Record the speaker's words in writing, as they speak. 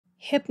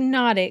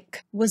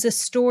Hypnotic was a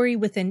story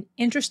with an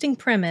interesting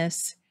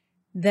premise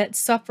that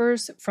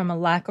suffers from a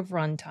lack of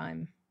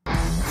runtime.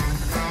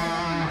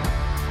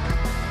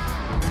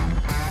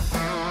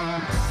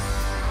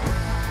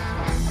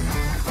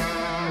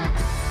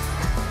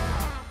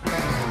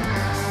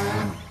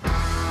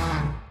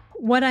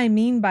 What I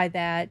mean by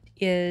that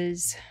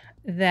is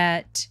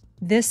that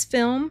this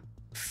film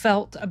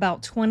felt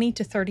about 20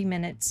 to 30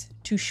 minutes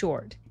too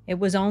short. It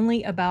was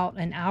only about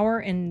an hour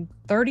and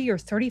 30 or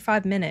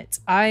 35 minutes.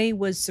 I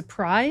was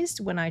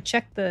surprised when I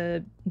checked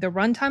the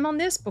runtime on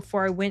this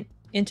before I went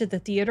into the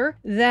theater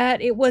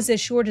that it was as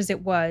short as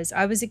it was.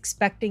 I was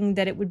expecting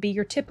that it would be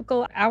your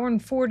typical hour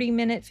and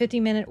 40-minute,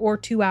 50-minute, or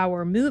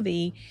 2-hour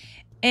movie,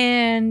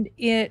 and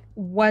it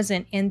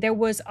wasn't. And there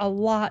was a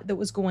lot that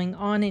was going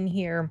on in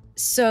here.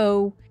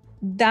 So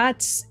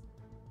that's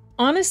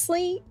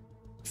honestly,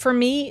 for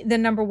me, the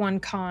number one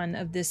con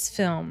of this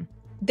film.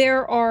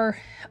 There are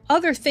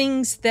other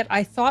things that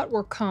I thought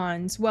were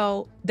cons.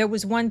 Well, there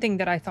was one thing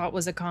that I thought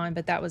was a con,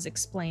 but that was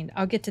explained.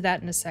 I'll get to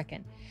that in a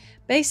second.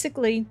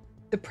 Basically,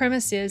 the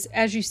premise is,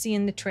 as you see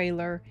in the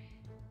trailer,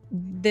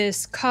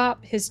 this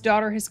cop, his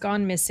daughter has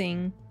gone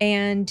missing,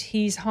 and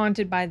he's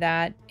haunted by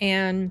that.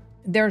 And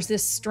there's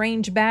this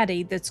strange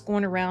baddie that's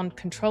going around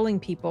controlling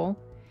people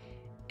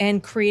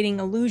and creating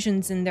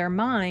illusions in their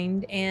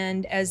mind.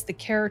 And as the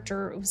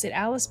character, was it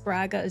Alice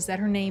Braga? Is that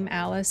her name,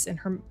 Alice? And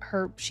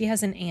she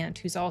has an aunt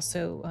who's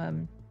also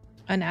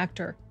an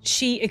actor.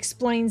 She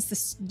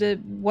explains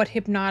what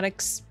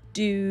hypnotics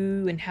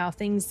do and how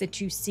things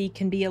that you see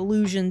can be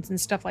illusions and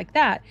stuff like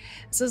that.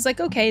 So it's like,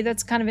 okay,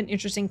 that's kind of an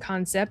interesting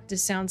concept.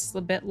 This sounds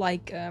a bit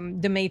like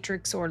The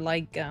Matrix or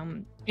like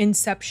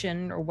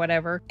Inception or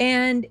whatever.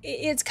 And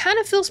it kind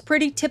of feels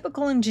pretty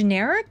typical and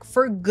generic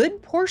for a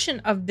good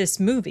portion of this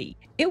movie.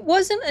 It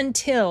wasn't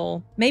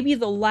until maybe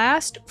the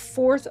last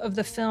fourth of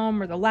the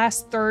film, or the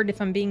last third,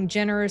 if I'm being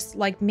generous,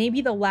 like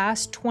maybe the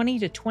last 20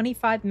 to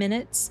 25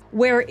 minutes,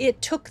 where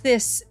it took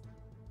this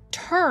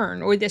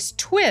turn or this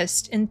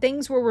twist and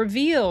things were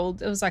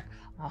revealed. It was like,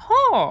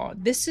 oh,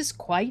 this is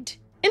quite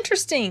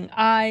interesting.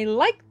 I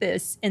like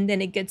this. And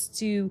then it gets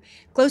to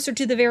closer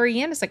to the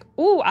very end. It's like,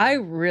 oh, I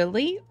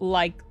really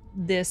like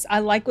this. I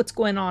like what's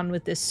going on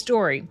with this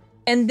story.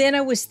 And then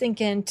I was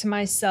thinking to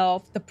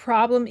myself, the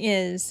problem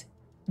is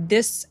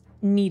this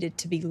needed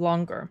to be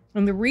longer.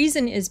 And the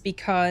reason is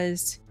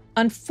because,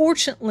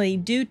 unfortunately,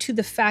 due to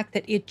the fact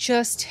that it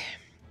just,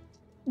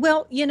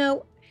 well, you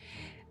know,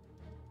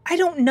 I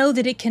don't know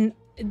that it can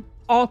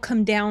all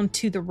come down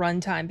to the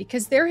runtime,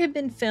 because there have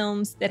been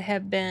films that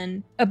have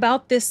been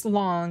about this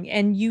long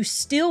and you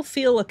still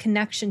feel a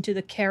connection to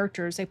the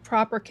characters, a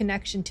proper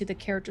connection to the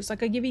characters.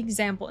 Like, I'll give you an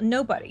example.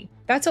 Nobody.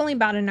 That's only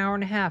about an hour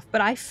and a half,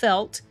 but I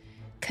felt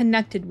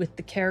connected with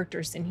the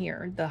characters in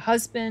here. The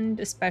husband,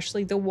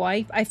 especially the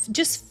wife. I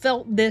just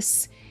felt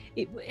this,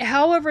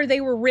 however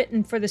they were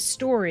written for the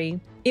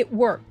story, it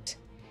worked.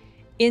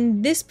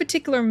 In this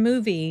particular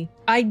movie,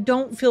 I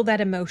don't feel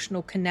that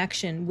emotional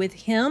connection with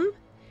him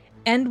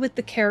and with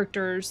the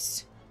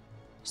characters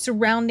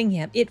surrounding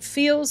him. It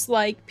feels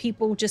like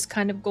people just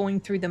kind of going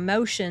through the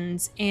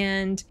motions,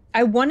 and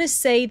I want to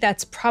say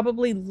that's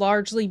probably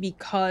largely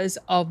because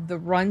of the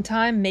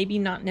runtime, maybe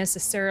not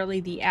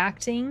necessarily the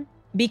acting,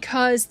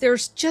 because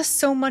there's just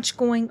so much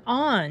going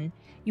on.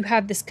 You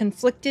have this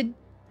conflicted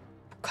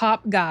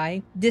cop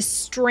guy, this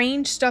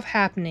strange stuff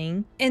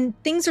happening, and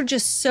things are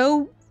just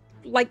so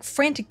like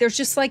frantic.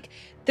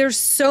 There's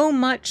so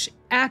much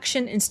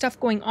action and stuff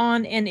going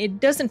on, and it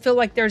doesn't feel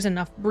like there's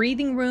enough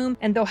breathing room.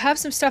 And they'll have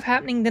some stuff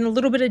happening, then a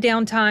little bit of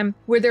downtime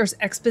where there's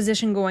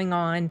exposition going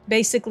on.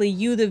 Basically,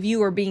 you, the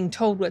viewer, being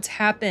told what's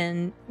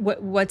happening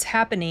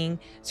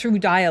through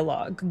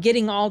dialogue,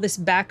 getting all this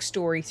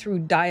backstory through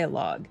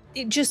dialogue.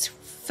 It just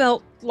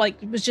felt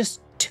like it was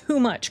just too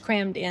much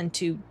crammed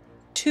into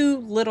too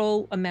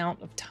little amount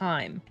of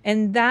time.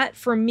 And that,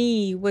 for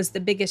me, was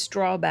the biggest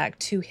drawback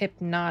to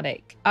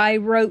Hypnotic. I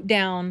wrote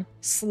down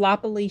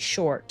sloppily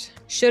short.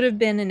 Should have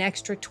been an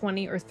extra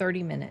 20 or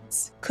 30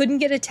 minutes. Couldn't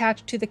get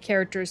attached to the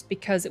characters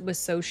because it was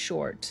so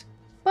short.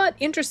 But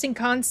interesting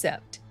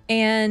concept.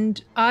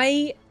 And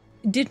I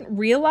didn't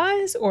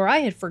realize, or I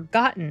had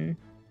forgotten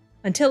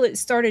until it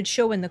started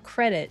showing the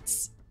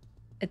credits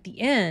at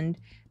the end,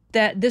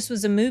 that this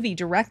was a movie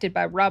directed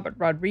by Robert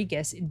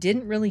Rodriguez. It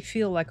didn't really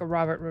feel like a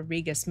Robert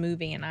Rodriguez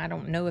movie, and I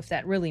don't know if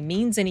that really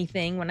means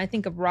anything. When I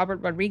think of Robert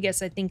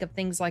Rodriguez, I think of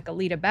things like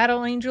Alita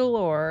Battle Angel,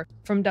 or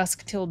From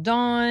Dusk Till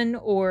Dawn,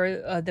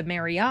 or The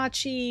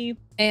Mariachi,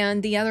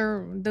 and the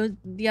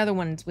other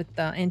ones with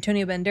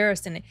Antonio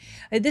Banderas in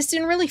it. This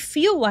didn't really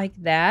feel like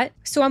that.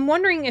 So I'm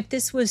wondering if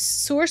this was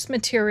source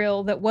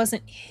material that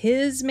wasn't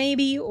his,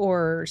 maybe,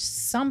 or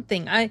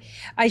something.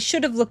 I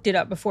should have looked it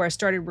up before I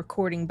started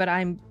recording, but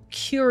I'm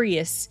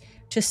curious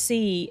to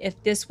see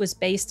if this was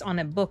based on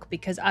a book,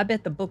 because I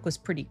bet the book was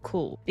pretty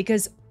cool.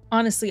 Because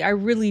honestly, I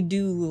really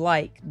do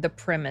like the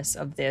premise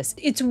of this.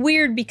 It's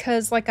weird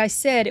because, like I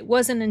said, it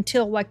wasn't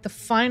until like the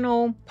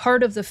final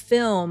part of the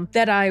film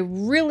that I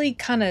really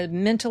kind of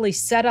mentally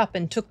set up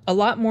and took a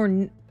lot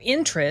more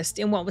interest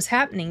in what was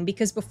happening,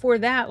 because before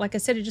that, like I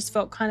said, it just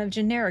felt kind of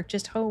generic,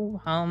 just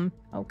ho hum.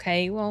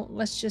 Okay, well,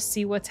 let's just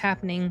see what's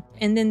happening.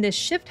 And then this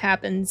shift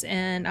happens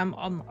and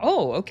I'm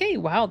oh, okay,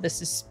 wow,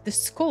 this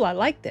is cool. I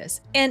like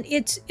this. And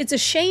it's a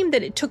shame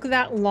that it took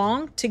that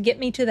long to get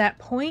me to that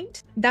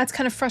point. That's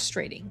kind of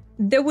frustrating.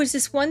 There was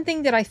this one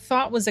thing that I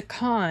thought was a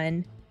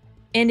con,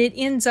 and it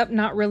ends up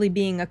not really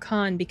being a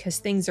con because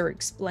things are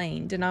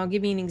explained. And I'll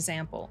give you an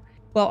example.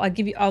 Well,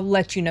 I'll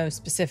let you know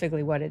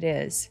specifically what it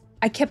is.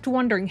 I kept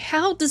wondering,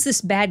 how does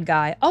this bad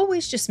guy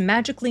always just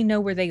magically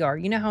know where they are?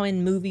 You know how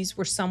in movies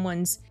where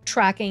someone's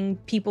tracking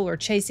people or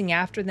chasing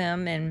after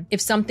them, and if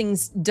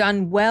something's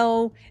done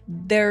well,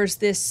 there's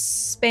this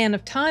span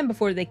of time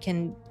before they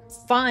can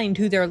find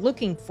who they're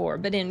looking for.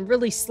 But in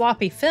really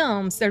sloppy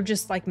films, they're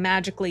just like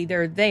magically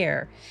they're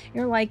there.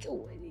 You're like,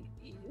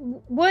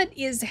 what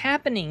is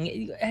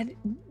happening?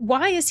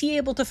 Why is he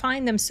able to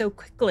find them so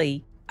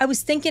quickly? I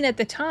was thinking at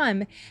the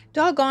time,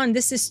 doggone,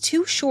 this is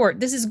too short.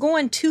 This is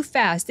going too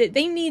fast.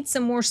 They need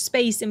some more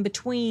space in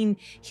between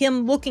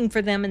him looking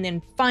for them and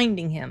then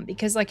finding him,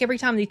 because like every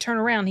time they turn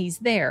around, he's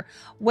there.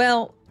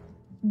 Well,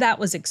 that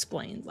was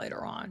explained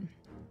later on.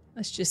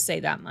 Let's just say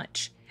that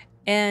much.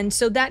 And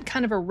so that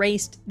kind of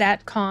erased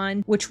that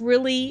con, which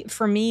really,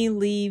 for me,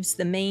 leaves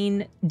the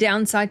main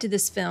downside to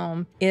this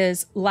film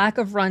is lack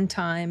of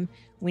runtime.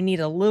 We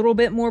need a little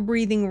bit more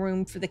breathing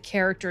room for the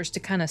characters to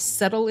kind of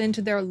settle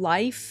into their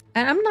life.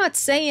 And I'm not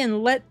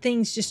saying let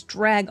things just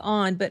drag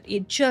on, but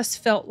it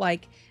just felt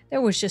like there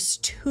was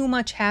just too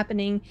much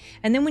happening.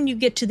 And then when you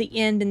get to the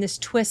end and this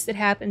twist that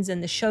happens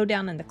and the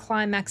showdown and the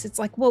climax, it's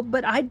like, well,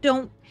 but I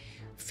don't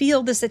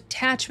feel this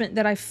attachment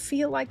that I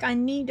feel like I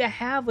need to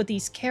have with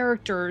these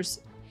characters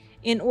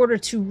in order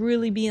to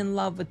really be in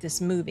love with this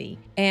movie.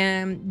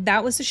 And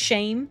that was a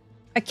shame.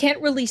 I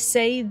can't really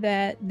say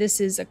that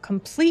this is a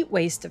complete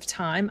waste of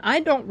time.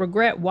 I don't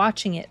regret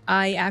watching it.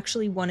 I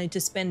actually wanted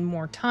to spend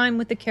more time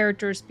with the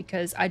characters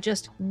because I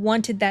just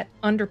wanted that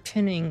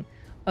underpinning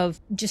of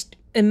just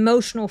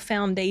emotional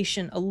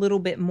foundation a little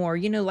bit more,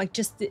 you know, like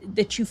just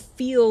that you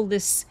feel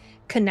this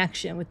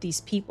connection with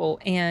these people.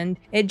 And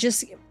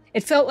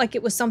it felt like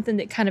it was something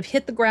that kind of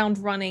hit the ground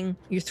running.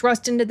 You're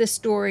thrust into this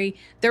story.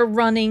 They're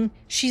running.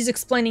 She's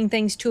explaining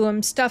things to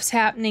him. Stuff's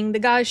happening. The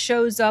guy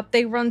shows up.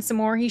 They run some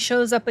more. He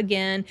shows up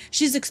again.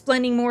 She's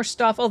explaining more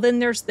stuff. Oh, then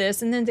there's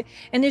this. And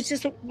it's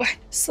just,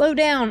 slow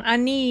down. I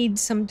need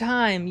some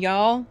time,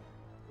 y'all.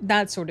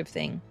 That sort of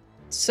thing.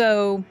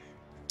 So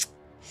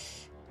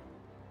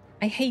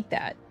I hate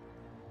that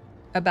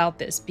about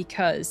this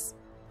because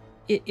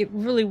it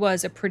really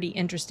was a pretty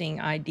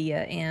interesting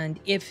idea. And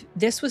if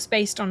this was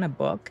based on a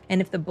book, and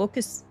if the book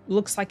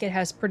looks like it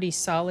has pretty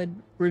solid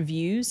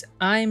reviews,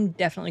 I'm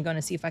definitely going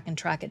to see if I can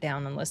track it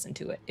down and listen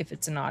to it if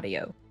it's an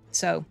audio.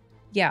 So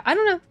yeah, I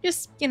don't know,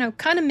 just, you know,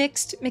 kind of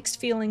mixed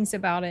feelings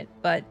about it,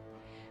 but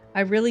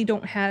I really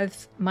don't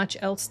have much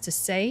else to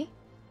say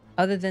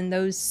other than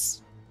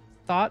those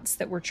thoughts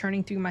that were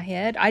churning through my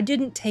head. I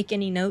didn't take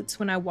any notes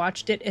when I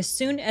watched it. As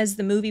soon as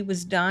the movie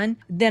was done,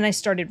 then I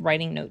started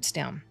writing notes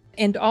down.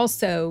 And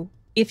also,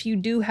 if you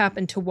do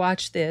happen to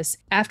watch this,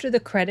 after the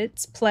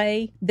credits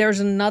play,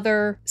 there's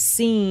another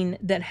scene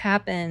that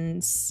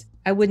happens.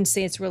 I wouldn't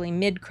say it's really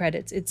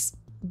mid-credits. It's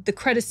the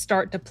credits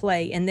start to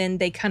play, and then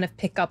they kind of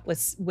pick up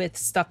with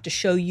stuff to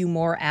show you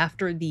more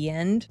after the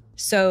end.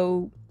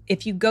 So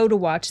if you go to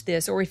watch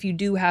this, or if you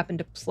do happen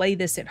to play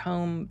this at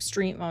home,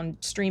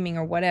 streaming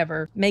or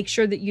whatever, make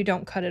sure that you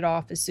don't cut it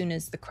off as soon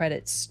as the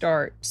credits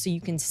start so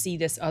you can see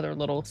this other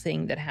little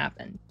thing that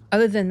happened.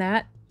 Other than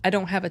that, I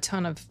don't have a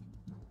ton of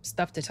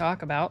stuff to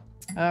talk about.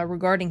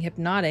 Regarding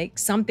Hypnotic,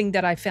 something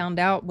that I found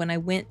out when I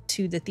went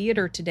to the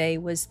theater today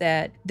was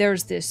that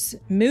there's this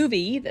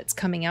movie that's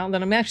coming out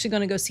that I'm actually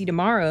going to go see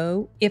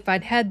tomorrow. If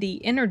I'd had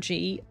the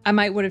energy, I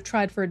might would have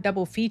tried for a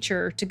double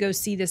feature to go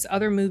see this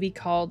other movie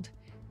called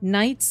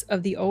Knights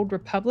of the Old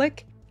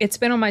Republic. It's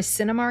been on my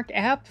Cinemark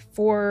app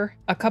for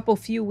a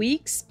few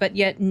weeks, but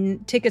yet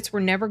tickets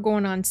were never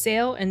going on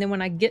sale. And then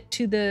when I get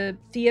to the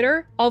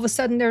theater, all of a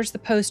sudden there's the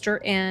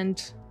poster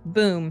and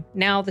boom,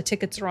 now the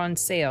tickets are on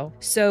sale.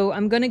 So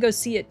I'm going to go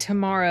see it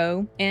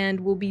tomorrow, and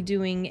we'll be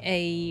doing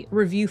a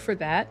review for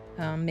that.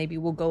 Maybe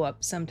we'll go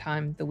up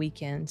sometime the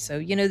weekend. So,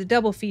 you know, the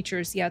double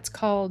features, yeah, it's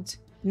called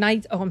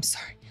Knights. Oh, I'm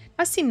sorry.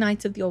 I see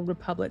Knights of the Old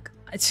Republic.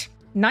 It's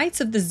Knights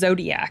of the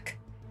Zodiac.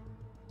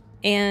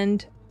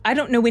 And I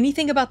don't know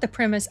anything about the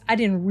premise. I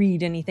didn't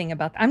read anything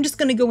about that. I'm just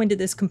going to go into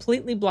this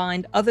completely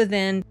blind other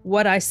than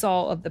what I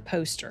saw of the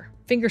poster.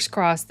 Fingers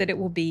crossed that it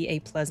will be a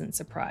pleasant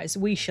surprise.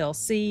 We shall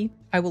see.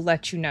 I will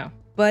let you know.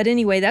 But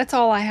anyway, that's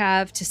all I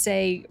have to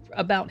say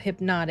about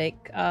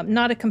Hypnotic.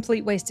 Not a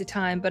complete waste of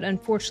time, but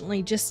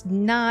unfortunately just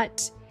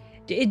not...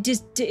 It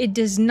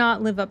does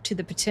not live up to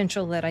the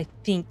potential that I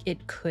think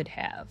it could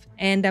have.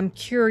 And I'm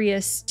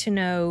curious to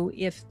know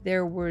if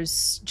there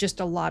was just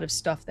a lot of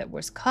stuff that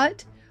was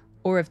cut,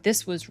 or if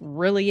this was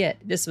really it.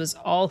 This was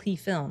all he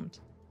filmed.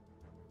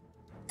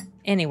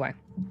 Anyway,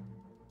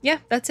 yeah,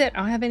 that's it. I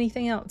don't have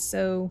anything else.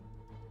 So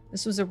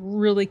this was a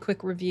really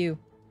quick review.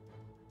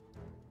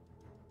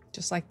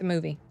 Just like the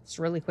movie. It's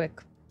really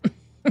quick.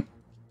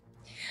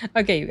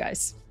 Okay, you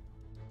guys.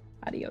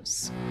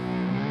 Adios.